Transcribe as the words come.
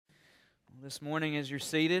This morning, as you're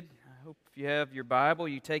seated, I hope if you have your Bible,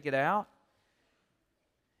 you take it out.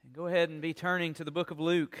 And go ahead and be turning to the book of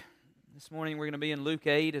Luke. This morning, we're going to be in Luke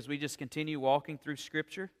 8 as we just continue walking through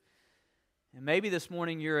Scripture. And maybe this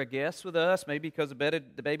morning you're a guest with us, maybe because of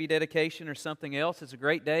the baby dedication or something else. It's a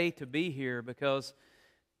great day to be here because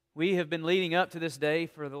we have been leading up to this day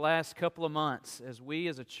for the last couple of months as we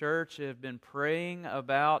as a church have been praying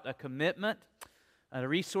about a commitment, a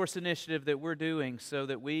resource initiative that we're doing so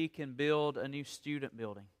that we can build a new student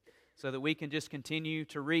building, so that we can just continue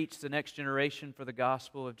to reach the next generation for the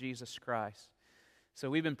gospel of Jesus Christ. So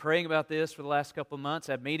we've been praying about this for the last couple of months,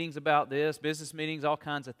 had meetings about this, business meetings, all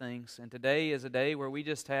kinds of things. And today is a day where we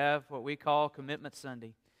just have what we call Commitment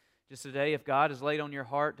Sunday. Just a day, if God has laid on your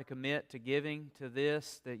heart to commit to giving to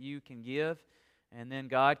this, that you can give. And then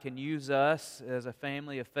God can use us as a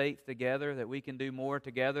family of faith together, that we can do more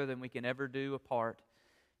together than we can ever do apart.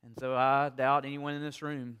 And so I doubt anyone in this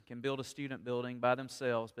room can build a student building by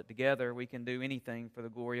themselves, but together we can do anything for the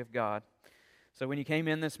glory of God. So when you came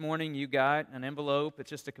in this morning, you got an envelope. It's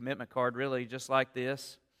just a commitment card, really, just like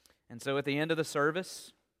this. And so at the end of the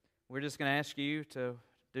service, we're just going to ask you to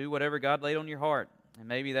do whatever God laid on your heart. And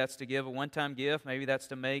maybe that's to give a one-time gift. Maybe that's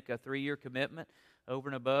to make a 3-year commitment over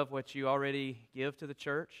and above what you already give to the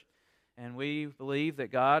church. And we believe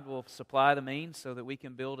that God will supply the means so that we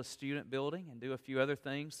can build a student building and do a few other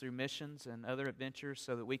things through missions and other adventures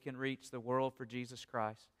so that we can reach the world for Jesus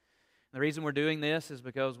Christ. And the reason we're doing this is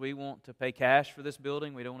because we want to pay cash for this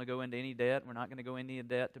building. We don't want to go into any debt. We're not going to go into any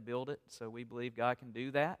debt to build it. So we believe God can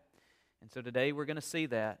do that. And so today we're going to see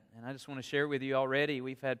that. And I just want to share with you already,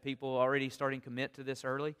 we've had people already starting to commit to this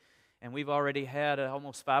early. And we've already had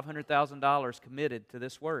almost $500,000 committed to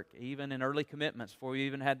this work, even in early commitments, before we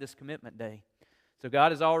even had this commitment day. So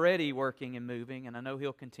God is already working and moving, and I know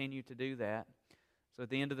He'll continue to do that. So at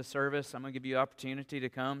the end of the service, I'm going to give you an opportunity to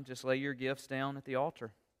come, just lay your gifts down at the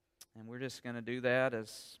altar. And we're just going to do that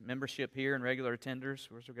as membership here and regular attenders.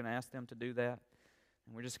 We're going to ask them to do that.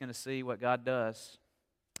 And we're just going to see what God does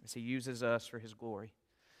as He uses us for His glory.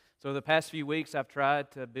 So the past few weeks, I've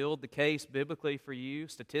tried to build the case biblically for you,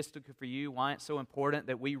 statistically for you, why it's so important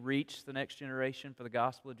that we reach the next generation for the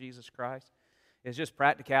gospel of Jesus Christ. It's just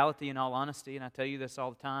practicality in all honesty, and I tell you this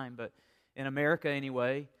all the time, but in America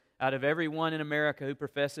anyway, out of everyone in America who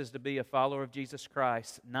professes to be a follower of Jesus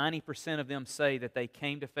Christ, 90% of them say that they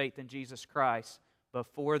came to faith in Jesus Christ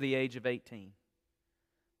before the age of 18.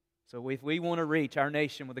 So if we want to reach our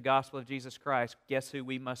nation with the gospel of Jesus Christ, guess who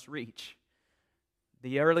we must reach?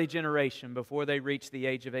 The early generation before they reach the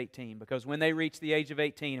age of 18. Because when they reach the age of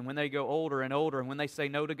 18 and when they go older and older and when they say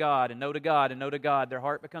no to God and no to God and no to God, their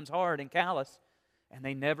heart becomes hard and callous and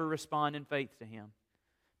they never respond in faith to Him.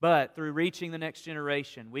 But through reaching the next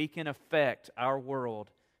generation, we can affect our world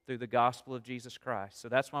through the gospel of Jesus Christ. So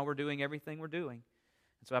that's why we're doing everything we're doing.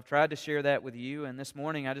 And so I've tried to share that with you, and this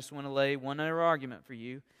morning I just want to lay one other argument for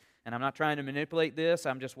you. And I'm not trying to manipulate this.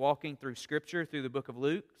 I'm just walking through Scripture, through the book of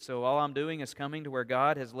Luke. So all I'm doing is coming to where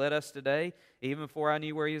God has led us today, even before I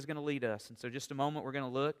knew where He was going to lead us. And so just a moment, we're going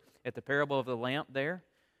to look at the parable of the lamp there,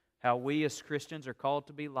 how we as Christians are called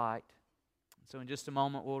to be light. So in just a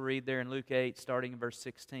moment, we'll read there in Luke 8, starting in verse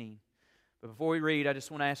 16. But before we read, I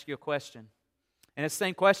just want to ask you a question. And it's the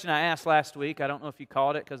same question I asked last week. I don't know if you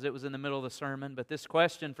caught it because it was in the middle of the sermon. But this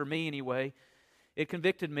question, for me anyway, it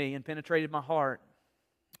convicted me and penetrated my heart.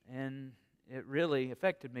 And it really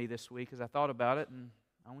affected me this week as I thought about it, and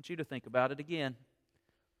I want you to think about it again.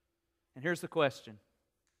 And here's the question.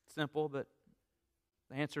 Simple, but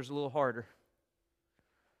the answer is a little harder.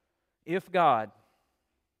 If God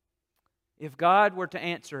were to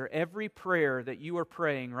answer every prayer that you are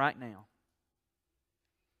praying right now,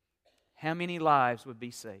 how many lives would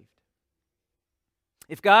be saved?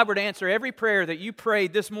 If God were to answer every prayer that you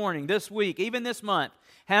prayed this morning, this week, even this month,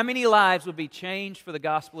 how many lives would be changed for the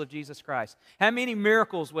gospel of Jesus Christ? How many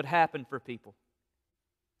miracles would happen for people?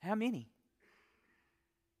 How many?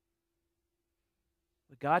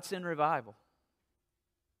 Would God send revival?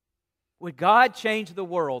 Would God change the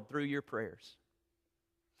world through your prayers?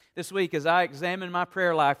 This week, as I examined my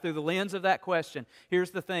prayer life through the lens of that question,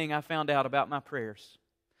 here's the thing I found out about my prayers.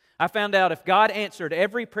 I found out if God answered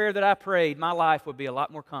every prayer that I prayed, my life would be a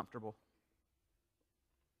lot more comfortable.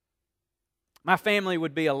 My family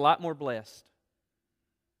would be a lot more blessed.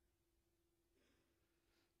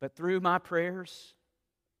 But through my prayers,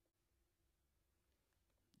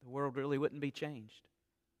 the world really wouldn't be changed.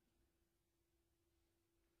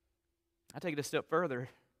 I take it a step further.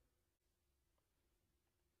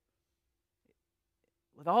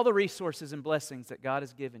 With all the resources and blessings that God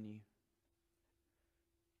has given you,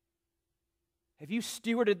 have you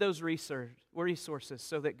stewarded those resources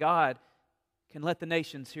so that God can let the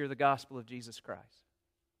nations hear the gospel of Jesus Christ.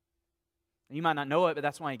 And you might not know it, but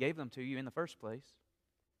that's why He gave them to you in the first place.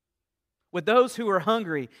 Would those who are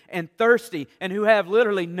hungry and thirsty and who have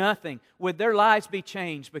literally nothing, would their lives be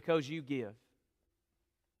changed because you give?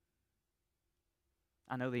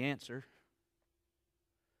 I know the answer.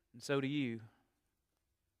 And so do you.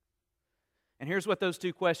 And here's what those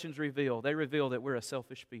two questions reveal. They reveal that we're a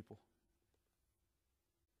selfish people.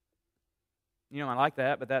 You know, I like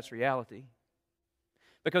that, but that's reality.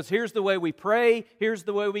 Because here's the way we pray, here's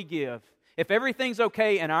the way we give. If everything's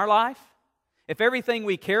okay in our life, if everything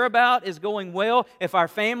we care about is going well, if our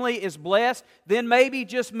family is blessed, then maybe,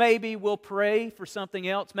 just maybe, we'll pray for something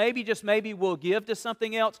else. Maybe, just maybe, we'll give to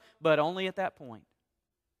something else, but only at that point.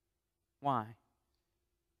 Why?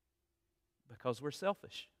 Because we're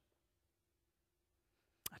selfish.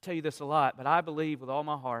 I tell you this a lot, but I believe with all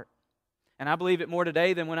my heart, and I believe it more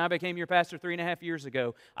today than when I became your pastor 3.5 years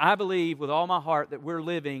ago. I believe with all my heart that we're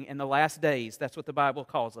living in the last days. That's what the Bible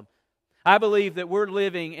calls them. I believe that we're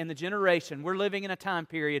living in the generation, we're living in a time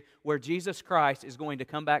period where Jesus Christ is going to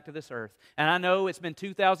come back to this earth. And I know it's been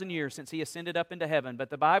 2,000 years since He ascended up into heaven,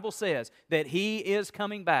 but the Bible says that He is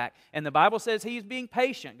coming back. And the Bible says He is being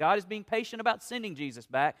patient. God is being patient about sending Jesus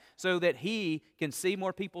back so that He can see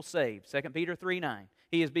more people saved. 2 Peter 3:9.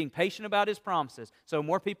 He is being patient about His promises so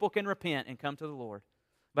more people can repent and come to the Lord.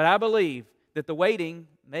 But I believe that the waiting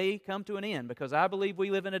may come to an end because I believe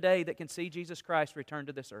we live in a day that can see Jesus Christ return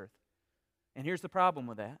to this earth. And here's the problem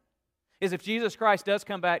with that, is if Jesus Christ does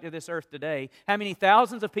come back to this earth today, how many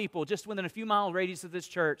thousands of people just within a few mile radius of this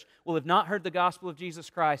church will have not heard the gospel of Jesus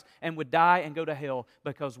Christ and would die and go to hell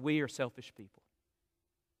because we are selfish people?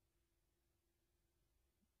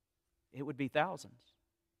 It would be thousands.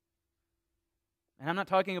 And I'm not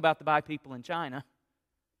talking about the Bai people in China.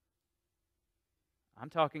 I'm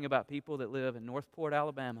talking about people that live in Northport,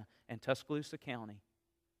 Alabama and Tuscaloosa County,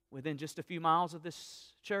 within just a few miles of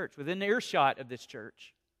this church, within earshot of this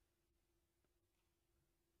church.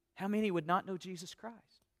 How many would not know Jesus Christ?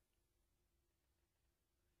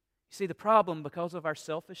 You see, the problem, because of our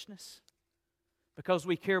selfishness, because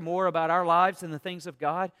we care more about our lives than the things of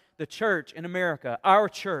God, the church in America, our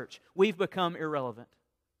church, we've become irrelevant.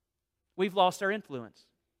 We've lost our influence.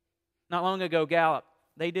 Not long ago, Gallup,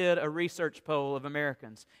 they did a research poll of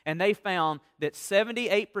Americans, and they found that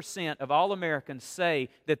 78% of all Americans say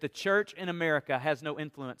that the church in America has no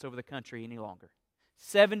influence over the country any longer.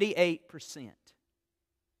 78%.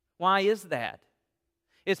 Why is that?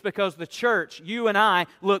 It's because the church, you and I,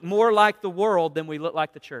 look more like the world than we look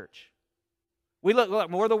like the church. We look like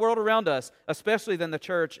more of the world around us, especially than the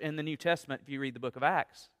church in the New Testament if you read the book of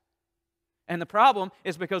Acts. And the problem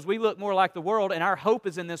is because we look more like the world, and our hope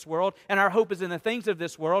is in this world, and our hope is in the things of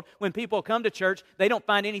this world. When people come to church, they don't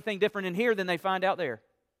find anything different in here than they find out there.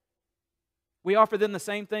 We offer them the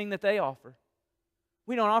same thing that they offer.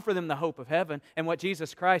 We don't offer them the hope of heaven and what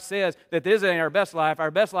Jesus Christ says, that this ain't our best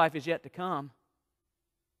life is yet to come.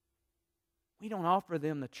 We don't offer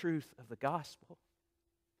them the truth of the gospel.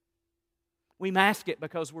 We mask it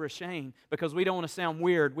because we're ashamed, because we don't want to sound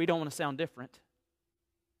weird, we don't want to sound different.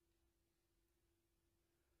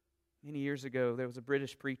 Many years ago, there was a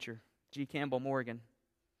British preacher, G. Campbell Morgan,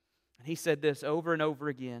 and he said this over and over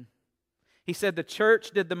again. He said, the church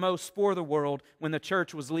did the most for the world when the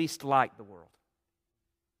church was least like the world.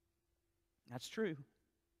 That's true.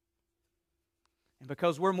 And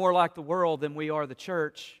because we're more like the world than we are the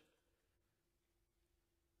church,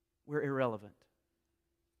 we're irrelevant.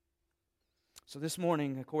 So this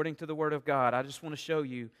morning, according to the Word of God, I just want to show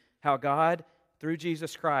you how God, through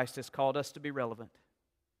Jesus Christ, has called us to be relevant.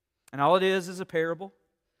 And all it is a parable.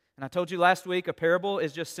 And I told you last week, a parable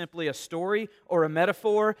is just simply a story or a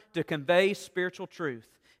metaphor to convey spiritual truth.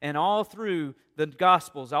 And all through the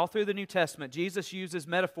Gospels, all through the New Testament, Jesus uses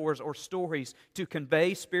metaphors or stories to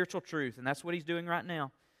convey spiritual truth. And that's what He's doing right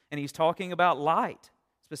now. And He's talking about light,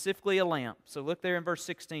 specifically a lamp. So look there in verse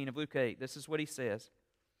 16 of Luke 8. This is what He says.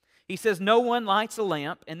 He says, no one lights a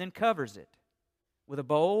lamp and then covers it with a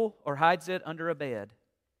bowl or hides it under a bed.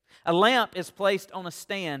 A lamp is placed on a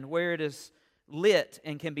stand where it is lit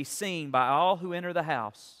and can be seen by all who enter the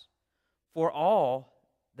house. For all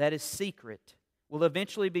that is secret will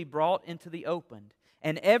eventually be brought into the open,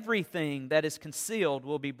 and everything that is concealed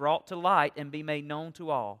will be brought to light and be made known to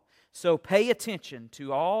all. So pay attention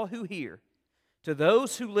to all who hear. To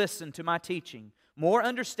those who listen to my teaching, more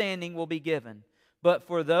understanding will be given. But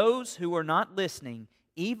for those who are not listening,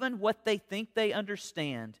 even what they think they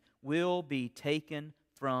understand will be taken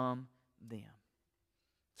from them.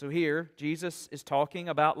 So here, Jesus is talking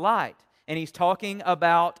about light. and he's talking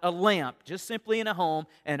about a lamp, just simply in a home,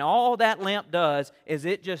 and all that lamp does is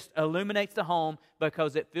it just illuminates the home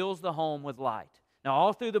because it fills the home with light. Now,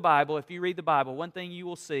 all through the Bible, if you read the Bible, one thing you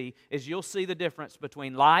will see is you'll see the difference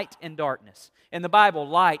between light and darkness. In the Bible,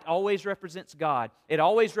 light always represents God. It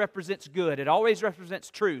always represents good. It always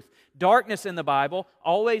represents truth. Darkness in the Bible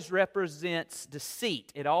always represents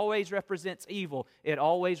deceit. It always represents evil. It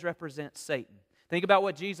always represents Satan. Think about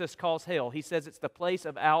what Jesus calls hell. He says it's the place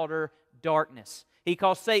of outer darkness. He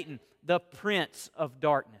calls Satan the prince of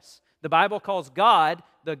darkness. The Bible calls God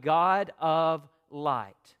the God of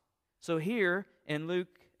light. So here in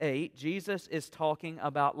Luke 8, Jesus is talking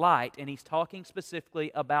about light, and he's talking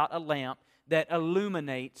specifically about a lamp that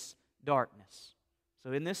illuminates darkness.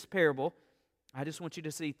 So in this parable, I just want you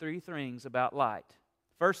to see three things about light.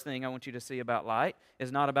 First thing I want you to see about light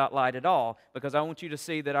is not about light at all, because I want you to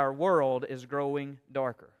see that our world is growing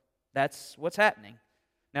darker. That's what's happening.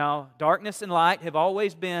 Now, darkness and light have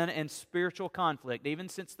always been in spiritual conflict, even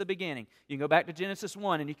since the beginning. You can go back to Genesis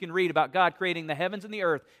 1 and you can read about God creating the heavens and the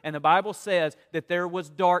earth, and the Bible says that there was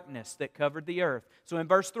darkness that covered the earth. So in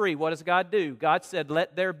verse 3, what does God do? God said,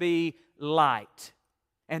 "Let there be light."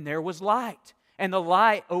 And there was light. And the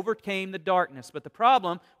light overcame the darkness. But the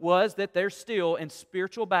problem was that they're still in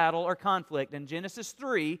spiritual battle or conflict. In Genesis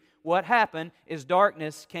 3, what happened is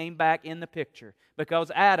darkness came back in the picture. Because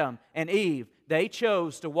Adam and Eve, they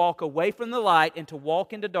chose to walk away from the light and to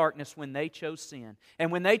walk into darkness when they chose sin.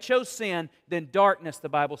 And when they chose sin, then darkness, the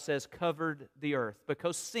Bible says, covered the earth.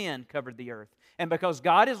 Because sin covered the earth. And because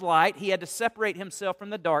God is light, He had to separate Himself from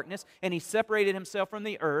the darkness, and He separated Himself from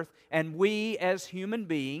the earth, and we as human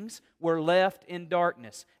beings were left in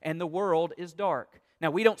darkness, and the world is dark. Now,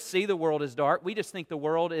 we don't see the world as dark. We just think the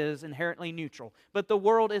world is inherently neutral. But the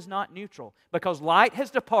world is not neutral. Because light has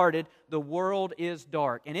departed, the world is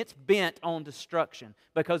dark, and it's bent on destruction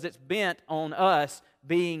because it's bent on us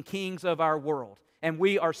being kings of our world. And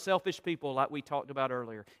we are selfish people like we talked about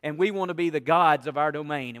earlier. And we want to be the gods of our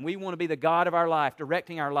domain. And we want to be the God of our life,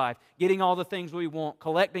 directing our life, getting all the things we want,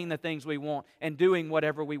 collecting the things we want, and doing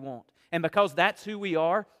whatever we want. And because that's who we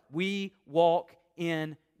are, we walk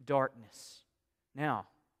in darkness. Now,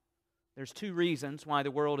 there's two reasons why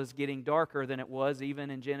the world is getting darker than it was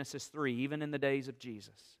even in Genesis 3, even in the days of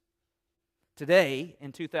Jesus. Today,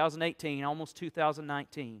 in 2018, almost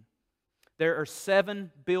 2019, there are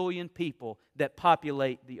 7 billion people that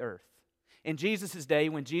populate the earth. In Jesus' day,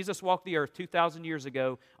 when Jesus walked the earth 2,000 years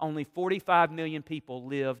ago, only 45 million people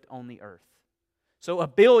lived on the earth. So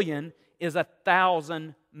 1 billion is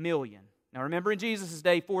 1,000 million. Now remember, in Jesus'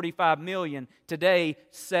 day, 45 million. Today,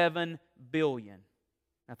 7 billion.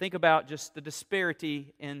 Now think about just the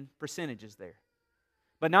disparity in percentages there.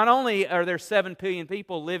 But not only are there 7 billion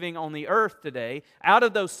people living on the earth today, out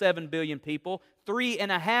of those 7 billion people,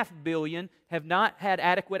 3.5 billion have not had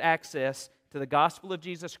adequate access to the gospel of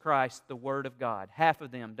Jesus Christ, the Word of God. Half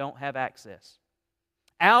of them don't have access.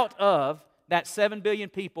 Out of that 7 billion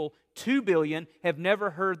people, 2 billion have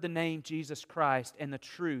never heard the name Jesus Christ and the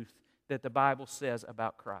truth that the Bible says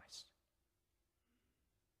about Christ.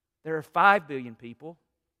 There are 5 billion people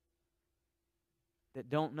that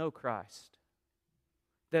don't know Christ,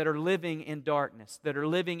 that are living in darkness, that are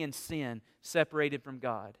living in sin, separated from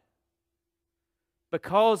God.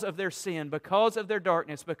 Because of their sin, because of their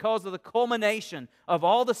darkness, because of the culmination of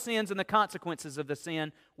all the sins and the consequences of the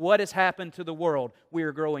sin, what has happened to the world? We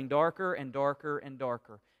are growing darker and darker and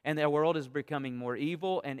darker. And the world is becoming more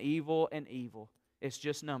evil and evil and evil. It's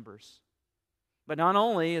just numbers. But not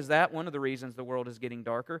only is that one of the reasons the world is getting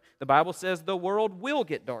darker, the Bible says the world will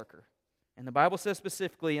get darker. And the Bible says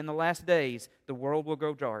specifically, in the last days, the world will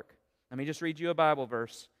grow dark. Let me just read you a Bible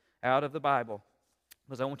verse out of the Bible,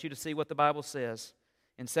 because I want you to see what the Bible says.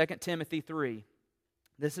 In 2 Timothy 3,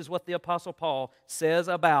 this is what the Apostle Paul says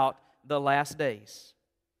about the last days.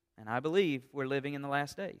 And I believe we're living in the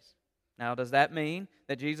last days. Now, does that mean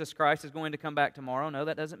that Jesus Christ is going to come back tomorrow? No,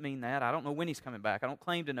 that doesn't mean that. I don't know when He's coming back. I don't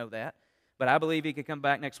claim to know that. But I believe He could come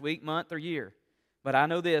back next week, month, or year. But I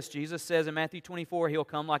know this, Jesus says in Matthew 24, He'll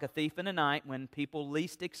come like a thief in the night when people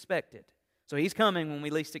least expect it. So He's coming when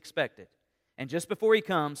we least expect it. And just before He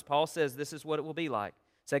comes, Paul says this is what it will be like.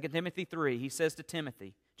 2 Timothy 3, he says to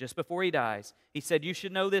Timothy, just before he dies, he said, "You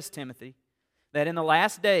should know this, Timothy, that in the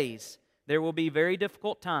last days there will be very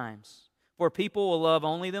difficult times, for people will love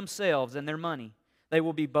only themselves and their money. They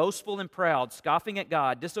will be boastful and proud, scoffing at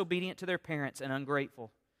God, disobedient to their parents, and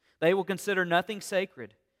ungrateful. They will consider nothing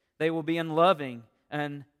sacred. They will be unloving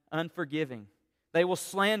and unforgiving. They will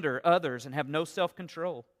slander others and have no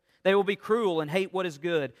self-control. They will be cruel and hate what is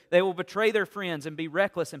good. They will betray their friends and be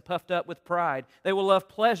reckless and puffed up with pride. They will love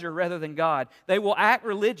pleasure rather than God. They will act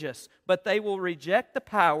religious, but they will reject the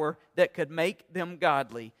power that could make them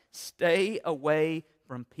godly. Stay away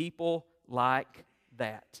from people like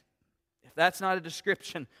that. If that's not a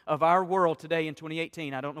description of our world today in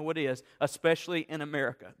 2018, I don't know what is, especially in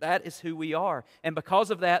America. That is who we are. And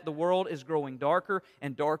because of that, the world is growing darker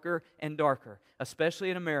and darker and darker.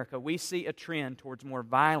 Especially in America, we see a trend towards more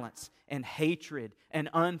violence and hatred and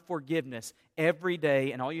unforgiveness every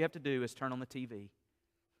day, and all you have to do is turn on the TV.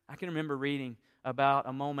 I can remember reading about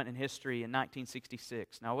a moment in history in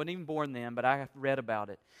 1966. Now, I wasn't even born then, but I have read about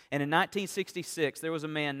it. And in 1966, there was a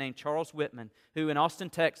man named Charles Whitman who in Austin,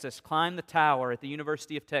 Texas, climbed the tower at the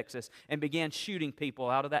University of Texas and began shooting people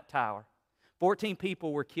out of that tower. 14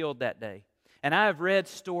 people were killed that day. And I have read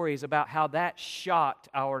stories about how that shocked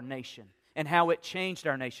our nation and how it changed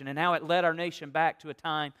our nation and how it led our nation back to a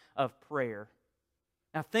time of prayer.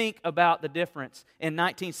 Now, think about the difference in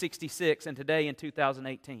 1966 and today in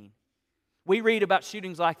 2018. We read about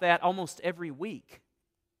shootings like that almost every week.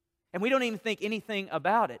 And we don't even think anything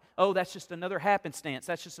about it. Oh, that's just another happenstance.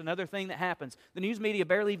 That's just another thing that happens. The news media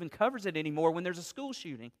barely even covers it anymore when there's a school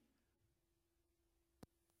shooting.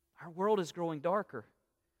 Our world is growing darker.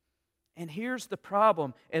 And here's the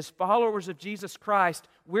problem. As followers of Jesus Christ,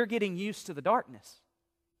 we're getting used to the darkness.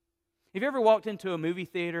 Have you ever walked into a movie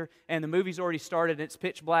theater and the movie's already started and it's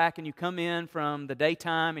pitch black and you come in from the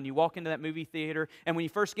daytime and you walk into that movie theater and when you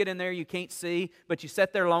first get in there you can't see, but you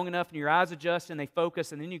sit there long enough and your eyes adjust and they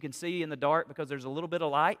focus and then you can see in the dark because there's a little bit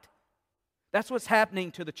of light? That's what's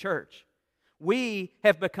happening to the church. We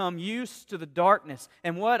have become used to the darkness,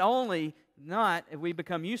 and what only not have we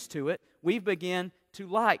become used to it, we've begun to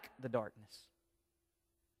like the darkness.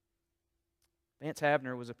 Vance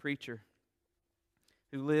Havner was a preacher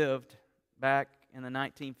who lived back in the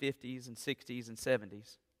 1950s and 60s and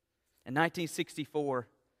 70s. In 1964,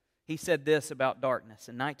 he said this about darkness.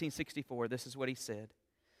 In 1964, this is what he said.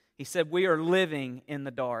 He said, "We are living in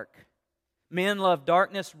the dark. Men love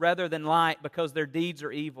darkness rather than light because their deeds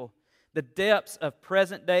are evil. The depths of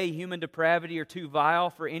present-day human depravity are too vile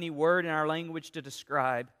for any word in our language to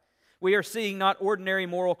describe. We are seeing not ordinary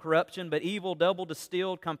moral corruption, but evil,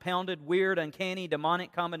 double-distilled, compounded, weird, uncanny,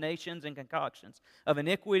 demonic combinations and concoctions of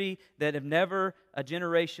iniquity that have never a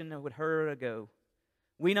generation would heard ago.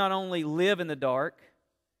 We not only live in the dark,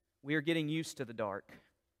 we are getting used to the dark.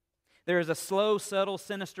 There is a slow, subtle,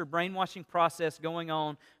 sinister brainwashing process going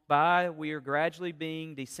on by we are gradually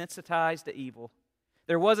being desensitized to evil.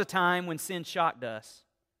 There was a time when sin shocked us,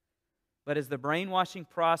 but as the brainwashing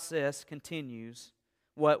process continues,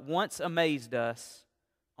 what once amazed us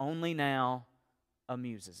only now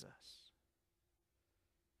amuses us."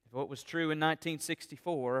 If what was true in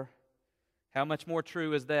 1964, how much more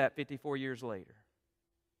true is that 54 years later?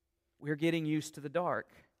 We're getting used to the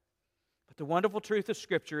dark. But the wonderful truth of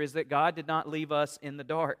Scripture is that God did not leave us in the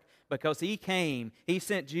dark because He came. He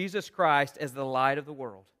sent Jesus Christ as the light of the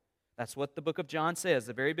world. That's what the book of John says.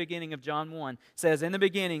 The very beginning of John 1 says, "In the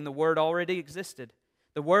beginning the Word already existed.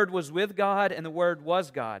 The Word was with God, and the Word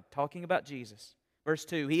was God," talking about Jesus. Verse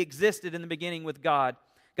 2, "He existed in the beginning with God.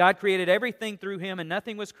 God created everything through Him, and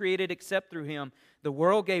nothing was created except through Him. The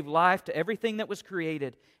world gave life to everything that was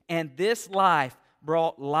created, and this life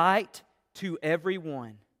brought light to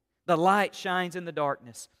everyone. The light shines in the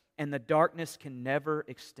darkness, and the darkness can never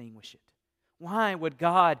extinguish it." Why would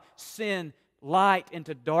God send light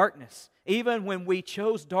into darkness, even when we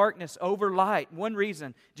chose darkness over light? One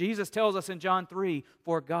reason, Jesus tells us in John 3,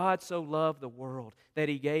 "For God so loved the world that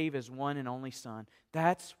He gave His one and only Son."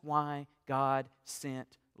 That's why God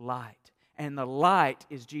sent light. And the light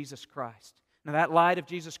is Jesus Christ. Now that light of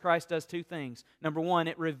Jesus Christ does two things. Number one,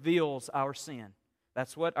 it reveals our sin.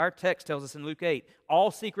 That's what our text tells us in Luke 8.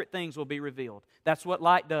 All secret things will be revealed. That's what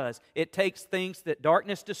light does. It takes things that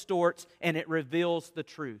darkness distorts and it reveals the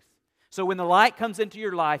truth. So when the light comes into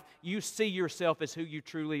your life, you see yourself as who you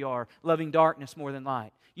truly are, loving darkness more than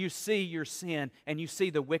light. You see your sin and you see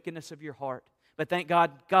the wickedness of your heart. But thank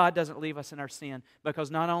God, God doesn't leave us in our sin,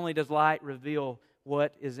 because not only does light reveal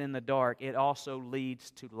what is in the dark, it also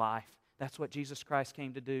leads to life. That's what Jesus Christ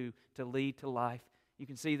came to do, to lead to life. You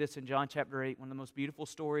can see this in John chapter 8, one of the most beautiful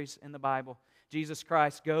stories in the Bible. Jesus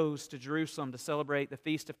Christ goes to Jerusalem to celebrate the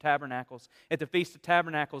Feast of Tabernacles. At the Feast of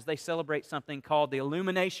Tabernacles, they celebrate something called the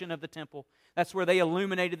illumination of the temple. That's where they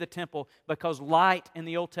illuminated the temple, because light in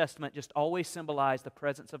the Old Testament just always symbolized the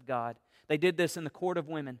presence of God. They did this in the court of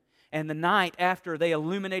women. And the night after they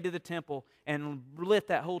illuminated the temple and lit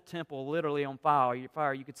that whole temple literally on fire,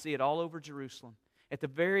 you could see it all over Jerusalem. At the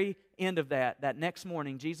very end of that next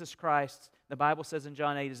morning, Jesus Christ, the Bible says in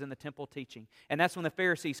John 8, is in the temple teaching. And that's when the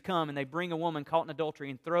Pharisees come and they bring a woman caught in adultery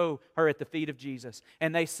and throw her at the feet of Jesus.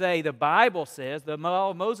 And they say, the Bible says,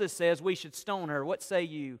 Moses says we should stone her. What say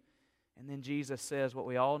you? And then Jesus says what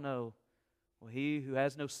we all know. Well, he who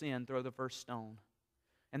has no sin, throw the first stone.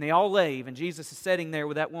 And they all leave, and Jesus is sitting there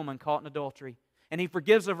with that woman caught in adultery. And He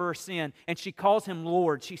forgives of her sin, and she calls Him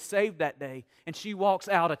Lord. She's saved that day, and she walks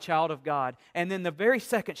out a child of God. And then the very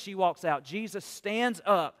second she walks out, Jesus stands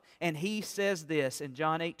up, and He says this in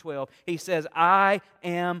John 8:12. He says, I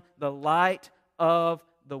am the light of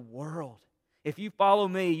the world. If you follow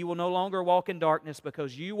Me, you will no longer walk in darkness,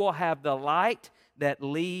 because you will have the light that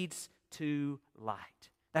leads to light.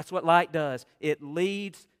 That's what light does. It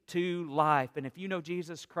leads to life. And if you know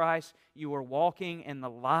Jesus Christ, you are walking in the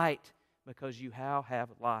light, because you have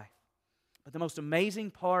life. But the most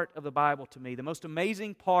amazing part of the Bible to me, the most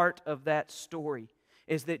amazing part of that story,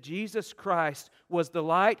 is that Jesus Christ was the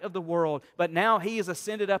light of the world, but now He is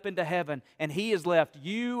ascended up into heaven, and He has left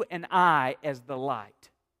you and I as the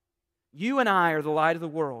light. You and I are the light of the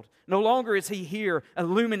world. No longer is He here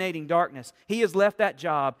illuminating darkness. He has left that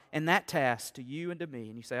job and that task to you and to me.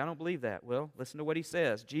 And you say, I don't believe that. Well, listen to what He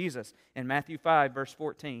says. Jesus in Matthew 5, verse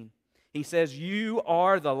 14. He says, you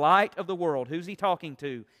are the light of the world. Who's He talking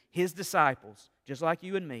to? His disciples, just like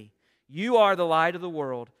you and me. You are the light of the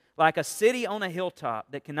world, like a city on a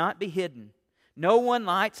hilltop that cannot be hidden. No one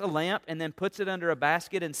lights a lamp and then puts it under a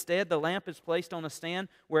basket. Instead, the lamp is placed on a stand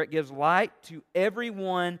where it gives light to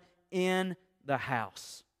everyone in the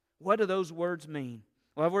house. What do those words mean?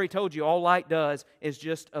 Well, I've already told you, all light does is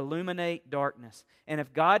just illuminate darkness. And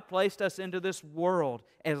if God placed us into this world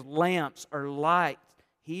as lamps or lights,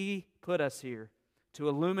 He put us here to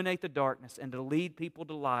illuminate the darkness and to lead people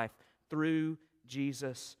to life through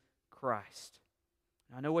Jesus Christ.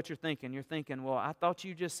 Now, I know what you're thinking. You're thinking, well, I thought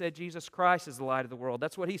you just said Jesus Christ is the light of the world.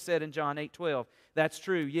 That's what He said in John 8:12. That's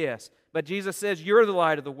true, yes. But Jesus says you're the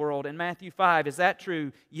light of the world in Matthew 5. Is that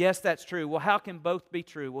true? Yes, that's true. Well, how can both be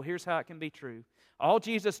true? Well, here's how it can be true. All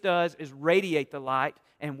Jesus does is radiate the light,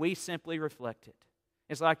 and we simply reflect it.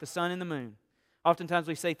 It's like the sun and the moon. Oftentimes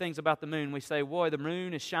we say things about the moon. We say, boy, the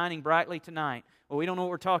moon is shining brightly tonight. Well, we don't know what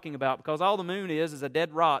we're talking about, because all the moon is a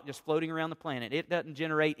dead rock just floating around the planet. It doesn't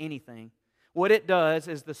generate anything. What it does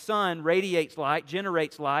is the sun radiates light,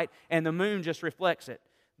 generates light, and the moon just reflects it.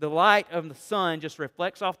 The light of the sun just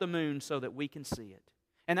reflects off the moon so that we can see it.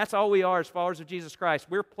 And that's all we are as followers of Jesus Christ.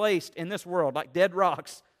 We're placed in this world like dead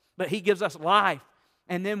rocks, but He gives us life,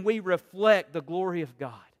 and then we reflect the glory of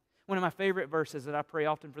God. One of my favorite verses that I pray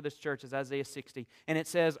often for this church is Isaiah 60. And it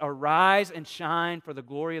says, arise and shine, for the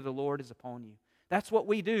glory of the Lord is upon you. That's what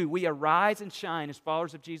we do. We arise and shine as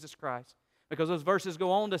followers of Jesus Christ. Because those verses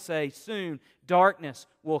go on to say, soon darkness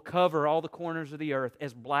will cover all the corners of the earth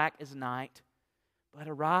as black as night. But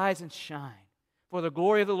arise and shine, for the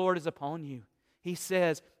glory of the Lord is upon you. He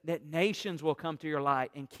says that nations will come to your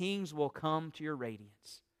light and kings will come to your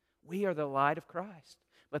radiance. We are the light of Christ.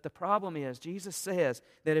 But the problem is, Jesus says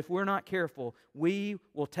that if we're not careful, we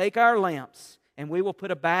will take our lamps and we will put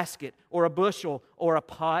a basket or a bushel or a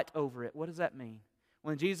pot over it. What does that mean?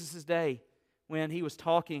 Well, in Jesus' day, when He was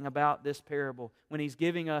talking about this parable, when He's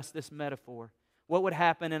giving us this metaphor, what would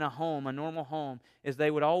happen in a home, a normal home, is they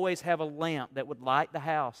would always have a lamp that would light the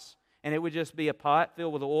house. And it would just be a pot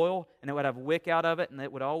filled with oil, and it would have a wick out of it, and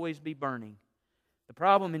it would always be burning. The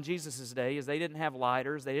problem in Jesus' day is they didn't have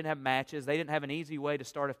lighters, they didn't have matches, they didn't have an easy way to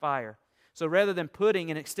start a fire. So rather than putting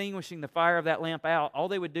and extinguishing the fire of that lamp out, all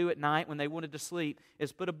they would do at night when they wanted to sleep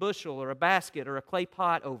is put a bushel or a basket or a clay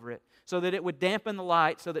pot over it so that it would dampen the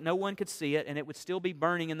light so that no one could see it, and it would still be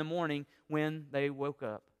burning in the morning when they woke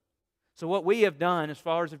up. So what we have done as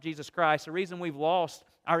followers of Jesus Christ, the reason we've lost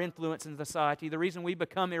our influence in society, the reason we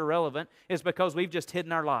become irrelevant is because we've just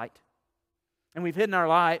hidden our light. And we've hidden our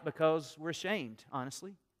light because we're ashamed,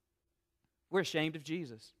 honestly. We're ashamed of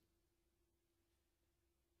Jesus.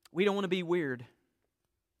 We don't want to be weird.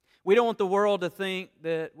 We don't want the world to think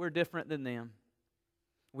that we're different than them.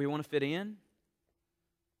 We want to fit in.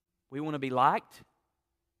 We want to be liked.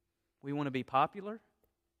 We want to be popular.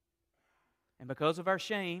 And because of our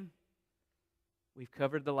shame, we've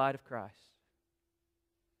covered the light of Christ.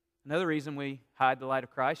 Another reason we hide the light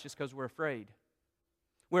of Christ is just because we're afraid.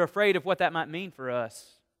 We're afraid of what that might mean for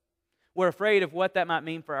us. We're afraid of what that might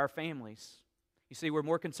mean for our families. You see, we're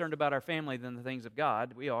more concerned about our family than the things of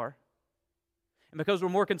God. We are. And because we're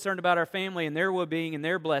more concerned about our family and their well-being and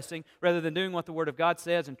their blessing, rather than doing what the Word of God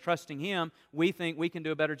says and trusting Him, we think we can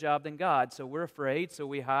do a better job than God. So we're afraid, so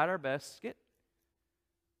we hide our basket.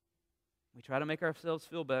 We try to make ourselves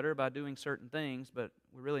feel better by doing certain things, but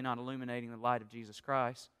we're really not illuminating the light of Jesus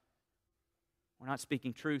Christ. We're not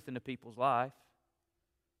speaking truth into people's life.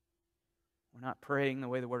 We're not praying the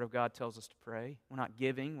way the Word of God tells us to pray. We're not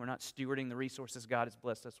giving. We're not stewarding the resources God has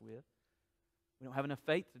blessed us with. We don't have enough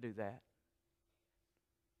faith to do that.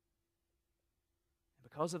 And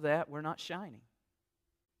because of that, we're not shining.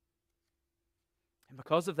 And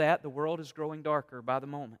because of that, the world is growing darker by the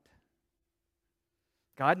moment.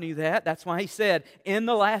 God knew that. That's why He said, in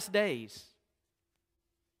the last days,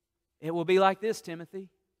 it will be like this, Timothy.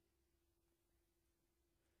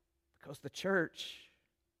 Because the church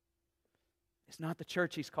is not the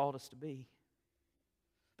church He's called us to be.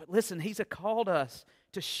 But listen, He's called us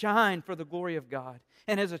to shine for the glory of God.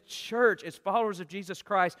 And as a church, as followers of Jesus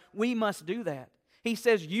Christ, we must do that. He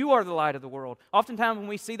says, you are the light of the world. Oftentimes when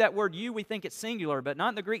we see that word you, we think it's singular, but not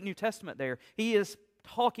in the Greek New Testament there. He is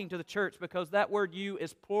talking to the church because that word you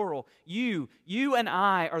is plural. You and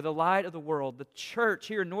I are the light of the world. The church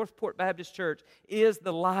here, Northport Baptist Church, is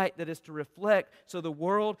the light that is to reflect so the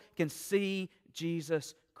world can see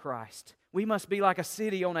Jesus Christ. We must be like a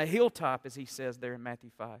city on a hilltop, as He says there in Matthew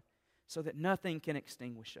 5, so that nothing can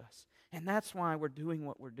extinguish us. And that's why we're doing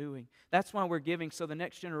what we're doing. That's why we're giving, so the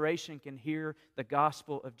next generation can hear the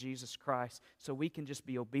gospel of Jesus Christ, so we can just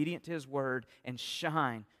be obedient to His word and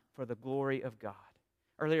shine for the glory of God.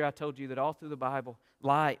 Earlier I told you that all through the Bible,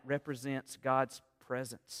 light represents God's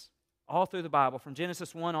presence. All through the Bible, from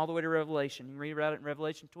Genesis 1 all the way to Revelation. You can read about it in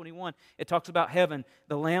Revelation 21. It talks about heaven,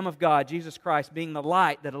 the Lamb of God, Jesus Christ, being the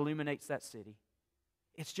light that illuminates that city.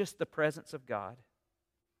 It's just the presence of God.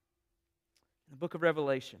 In the book of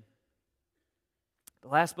Revelation, the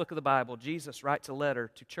last book of the Bible, Jesus writes a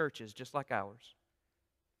letter to churches just like ours.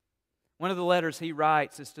 One of the letters He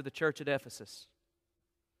writes is to the church at Ephesus.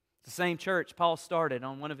 The same church Paul started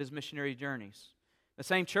on one of his missionary journeys. The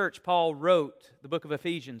same church Paul wrote the book of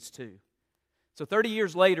Ephesians to. So 30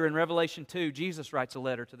 years later in Revelation 2, Jesus writes a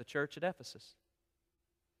letter to the church at Ephesus.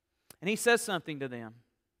 And He says something to them.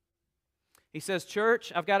 He says,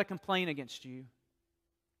 church, I've got a complaint against you.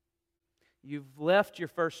 You've left your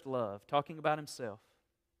first love, talking about Himself.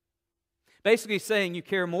 Basically saying you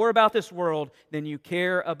care more about this world than you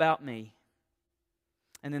care about me.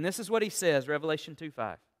 And then this is what He says, Revelation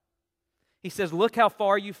 2:5. He says, look how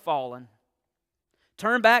far you've fallen.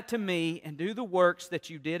 Turn back to me and do the works that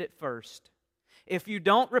you did at first. If you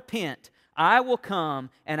don't repent, I will come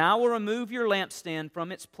and I will remove your lampstand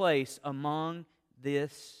from its place among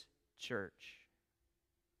this church.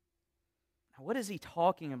 Now, what is he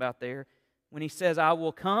talking about there when he says, I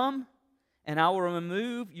will come and I will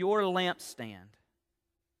remove your lampstand?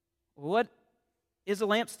 What is a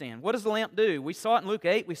lampstand? What does the lamp do? We saw it in Luke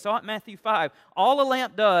 8. We saw it in Matthew 5. All a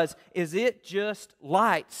lamp does is it just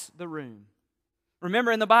lights the room.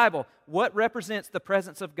 Remember in the Bible, what represents the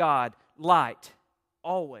presence of God? Light.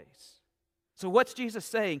 Always. So what's Jesus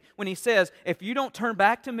saying when He says, if you don't turn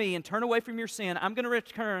back to me and turn away from your sin, I'm going to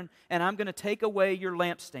return and I'm going to take away your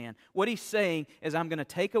lampstand. What He's saying is I'm going to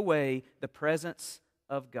take away the presence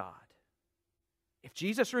of God. If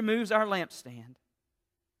Jesus removes our lampstand,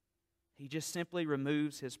 He just simply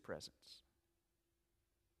removes His presence.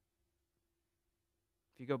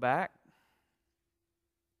 If you go back,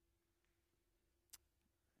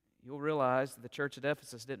 you'll realize that the church at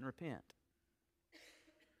Ephesus didn't repent.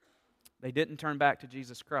 They didn't turn back to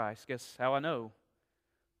Jesus Christ. Guess how I know?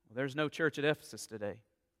 Well, there's no church at Ephesus today.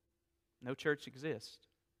 No church exists.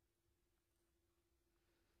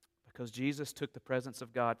 Because Jesus took the presence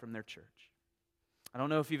of God from their church. I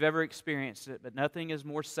don't know if you've ever experienced it, but nothing is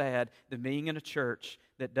more sad than being in a church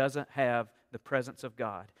that doesn't have the presence of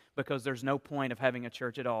God. Because there's no point of having a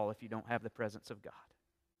church at all if you don't have the presence of God.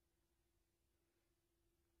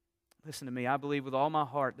 Listen to me, I believe with all my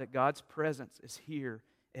heart that God's presence is here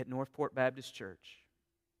at Northport Baptist Church.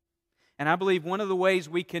 And I believe one of the ways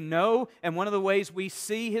we can know and one of the ways we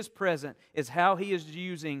see His presence is how He is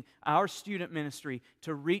using our student ministry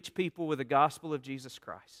to reach people with the gospel of Jesus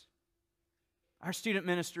Christ. Our student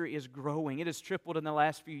ministry is growing. It has tripled in the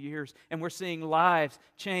last few years, and we're seeing lives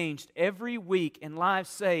changed every week and lives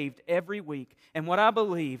saved every week. And what I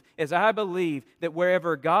believe is that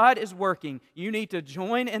wherever God is working, you need to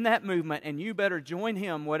join in that movement, and you better join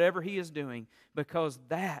Him whatever He is doing, because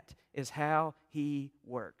that is how He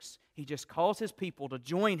works. He just calls His people to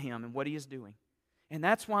join Him in what He is doing. And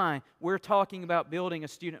that's why we're talking about building a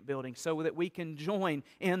student building, so that we can join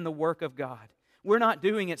in the work of God. We're not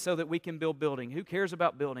doing it so that we can build buildings. Who cares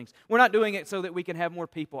about buildings? We're not doing it so that we can have more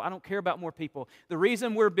people. I don't care about more people. The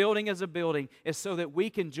reason we're building as a building is so that we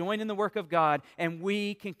can join in the work of God and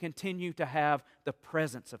we can continue to have the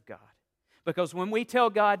presence of God. Because when we tell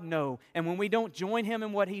God no, and when we don't join Him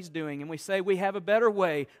in what He's doing, and we say we have a better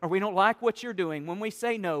way, or we don't like what you're doing, when we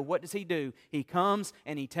say no, what does He do? He comes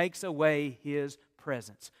and He takes away His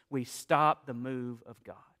presence. We stop the move of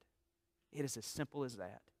God. It is as simple as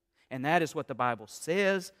that. And that is what the Bible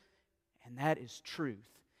says, and that is truth.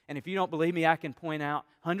 And if you don't believe me, I can point out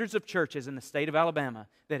hundreds of churches in the state of Alabama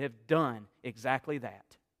that have done exactly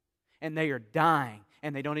that. And they are dying,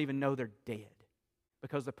 and they don't even know they're dead,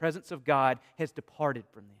 because the presence of God has departed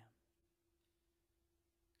from them.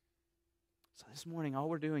 So this morning, all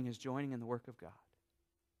we're doing is joining in the work of God.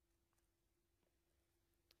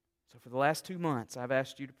 So for the last 2 months, I've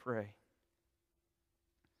asked you to pray.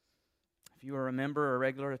 If you are a member or a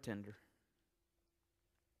regular attender.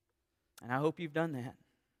 And I hope you've done that.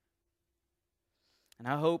 And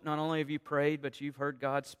I hope not only have you prayed, but you've heard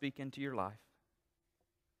God speak into your life.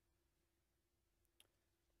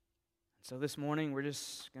 So this morning, we're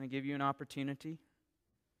just going to give you an opportunity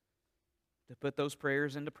to put those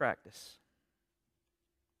prayers into practice.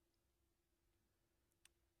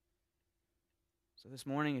 So this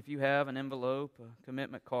morning, if you have an envelope, a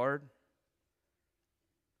commitment card,